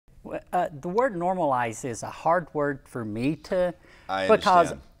the word normalize is a hard word for me to, I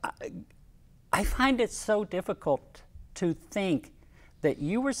because understand. I find it so difficult to think that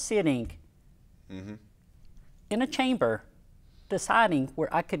you were sitting in a chamber deciding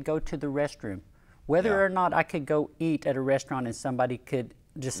where I could go to the restroom, whether or not I could go eat at a restaurant and somebody could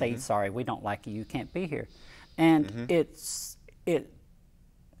just say, sorry, we don't like you, you can't be here. And it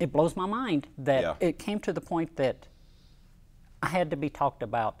blows my mind that it came to the point that I had to be talked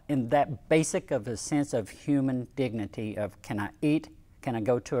about in that basic of a sense of human dignity of, can I eat, can I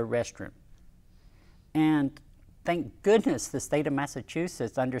go to a restroom? And thank goodness the state of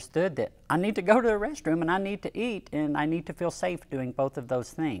Massachusetts understood that I need to go to the restroom and I need to eat and I need to feel safe doing both of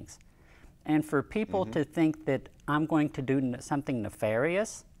those things. And for people to think that I'm going to do something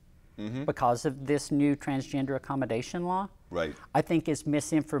nefarious because of this new transgender accommodation law, I think is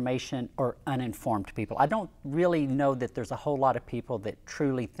misinformation or uninformed people. I don't really know that there's a whole lot of people that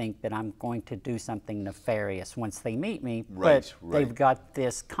truly think that I'm going to do something nefarious once they meet me, but they've got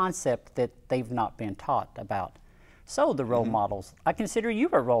this concept that they've not been taught about. So the role models, I consider you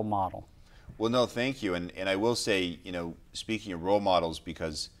a role model. Well, no, thank you. And I will say, you know, speaking of role models,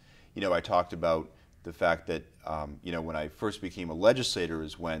 because, you know, I talked about the fact that, you know, when I first became a legislator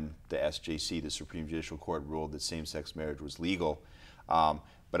is when the SJC, the Supreme Judicial Court, ruled that same-sex marriage was legal.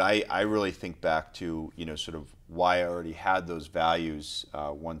 But I really think back to, you know, sort of why I already had those values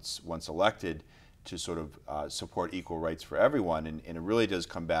once elected to sort of support equal rights for everyone. And it really does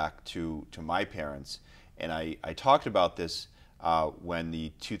come back to my parents. And I talked about this when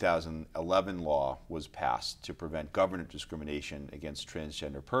the 2011 law was passed to prevent government discrimination against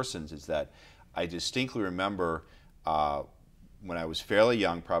transgender persons, is that I distinctly remember when I was fairly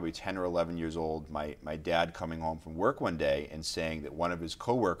young, probably 10 or 11 years old, my dad coming home from work one day and saying that one of his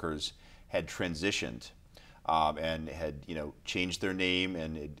coworkers had transitioned and had, you know, changed their name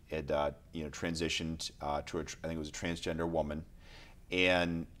and had you know, transitioned to I think it was a transgender woman.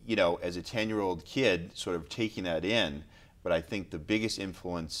 And, you know, as a 10-year-old kid, sort of taking that in, but I think the biggest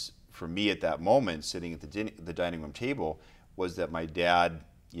influence for me at that moment, sitting at the dining room table, was that my dad,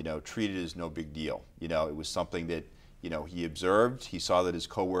 you know, treated it as no big deal. You know, it was something that, you know, he observed. He saw that his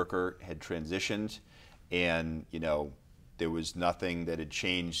coworker had transitioned, and, you know, there was nothing that had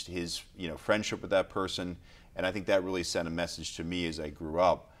changed his, you know, friendship with that person. And I think that really sent a message to me as I grew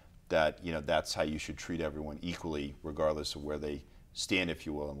up that, you know, that's how you should treat everyone equally, regardless of where they stand, if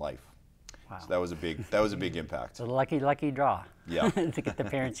you will, in life. Wow. So that was a big impact. A lucky draw. Yeah. To get the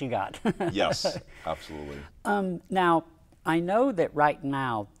parents you got. Yes, absolutely. Now, I know that right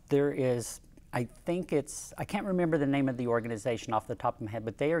now there is, I can't remember the name of the organization off the top of my head,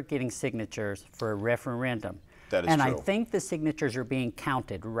 but they are getting signatures for a referendum. That is true. And I think the signatures are being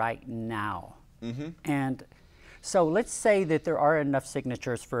counted right now. And so let's say that there are enough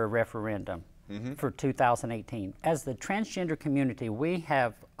signatures for a referendum for 2018. As the transgender community, we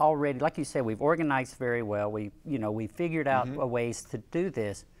have already, like you said, we've organized very well. We figured out ways to do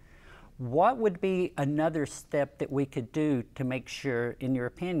this. What would be another step that we could do to make sure, in your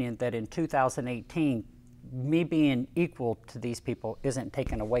opinion, that in 2018, me being equal to these people isn't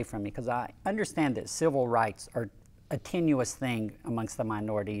taken away from me? Because I understand that civil rights are a tenuous thing amongst the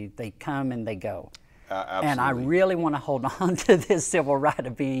minority. They come and they go. Absolutely. And I really want to hold on to this civil right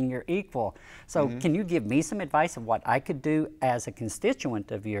of being your equal. So can you give me some advice of what I could do as a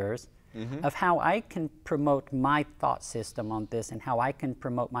constituent of yours, of how I can promote my thought system on this and how I can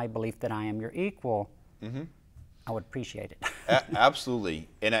promote my belief that I am your equal? I would appreciate it. Absolutely.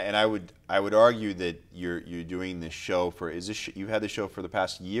 And I would argue that you're doing this show for, you've had this show for the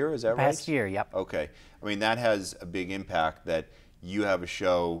past year, is that right? Past year, yep. Okay. I mean, that has a big impact, that you have a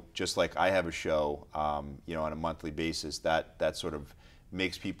show just like I have a show, you know, on a monthly basis. That sort of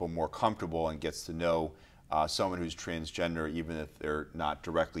makes people more comfortable and gets to know someone who's transgender, even if they're not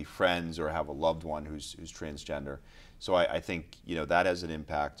directly friends or have a loved one who's transgender. So I think, you know, that has an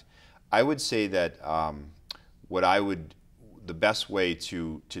impact. I would say that the best way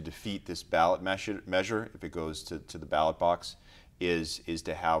to defeat this ballot measure, if it goes to the ballot box, is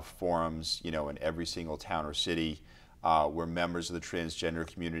to have forums, you know, in every single town or city where members of the transgender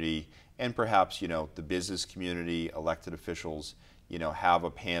community and perhaps, you know, the business community, elected officials, you know, have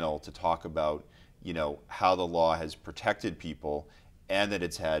a panel to talk about, you know, how the law has protected people and that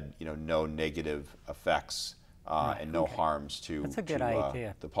it's had, you know, no negative effects and no harms to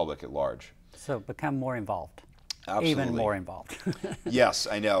the public at large. So become more involved. Absolutely. Even more involved. Yes,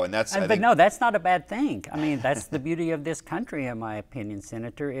 I know, and that's. But no, that's not a bad thing. I mean, that's the beauty of this country, in my opinion,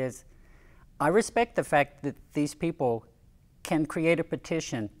 Senator. Is I respect the fact that these people can create a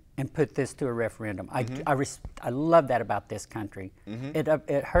petition and put this to a referendum. I love that about this country.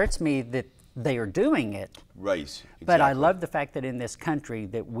 It hurts me that they are doing it. Right. Exactly. But I love the fact that in this country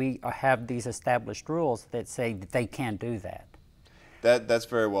that we have these established rules that say that they can't do that. That's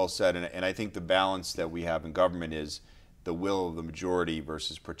very well said, and I think the balance that we have in government is the will of the majority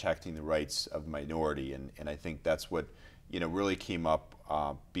versus protecting the rights of the minority, and I think that's what really came up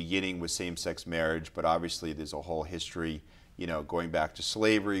beginning with same-sex marriage, but obviously there's a whole history, going back to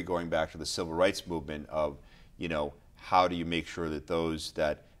slavery, going back to the civil rights movement of, how do you make sure that those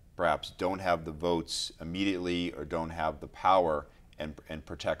that perhaps don't have the votes immediately or don't have the power and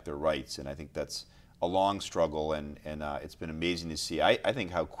protect their rights, and I think that's a long struggle, and it's been amazing to see. I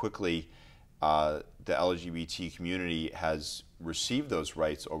think how quickly the LGBT community has received those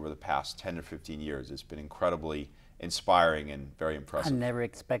rights over the past 10 to 15 years. It's been incredibly inspiring and very impressive. I never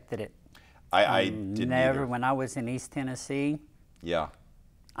expected it. I didn't never. either. When I was in East Tennessee, yeah,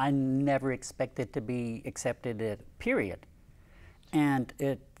 I never expected to be accepted at period. And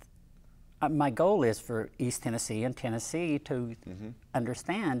my goal is for East Tennessee and Tennessee to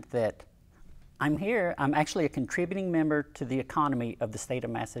understand that I'm here. I'm actually a contributing member to the economy of the state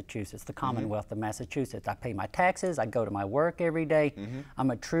of Massachusetts, the Commonwealth of Massachusetts. I pay my taxes. I go to my work every day. I'm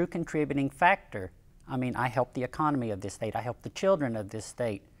a true contributing factor. I mean, I help the economy of this state. I help the children of this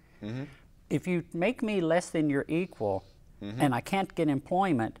state. If you make me less than your equal and I can't get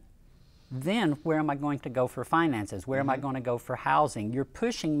employment, then where am I going to go for finances? Where am I going to go for housing? You're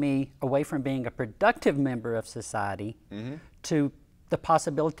pushing me away from being a productive member of society to the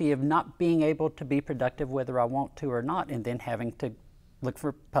possibility of not being able to be productive whether I want to or not, and then having to look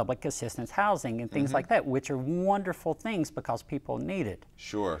for public assistance housing and things like that, which are wonderful things because people need it.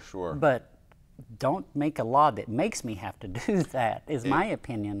 Sure, sure. But don't make a law that makes me have to do that, is my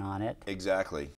opinion on it. Exactly.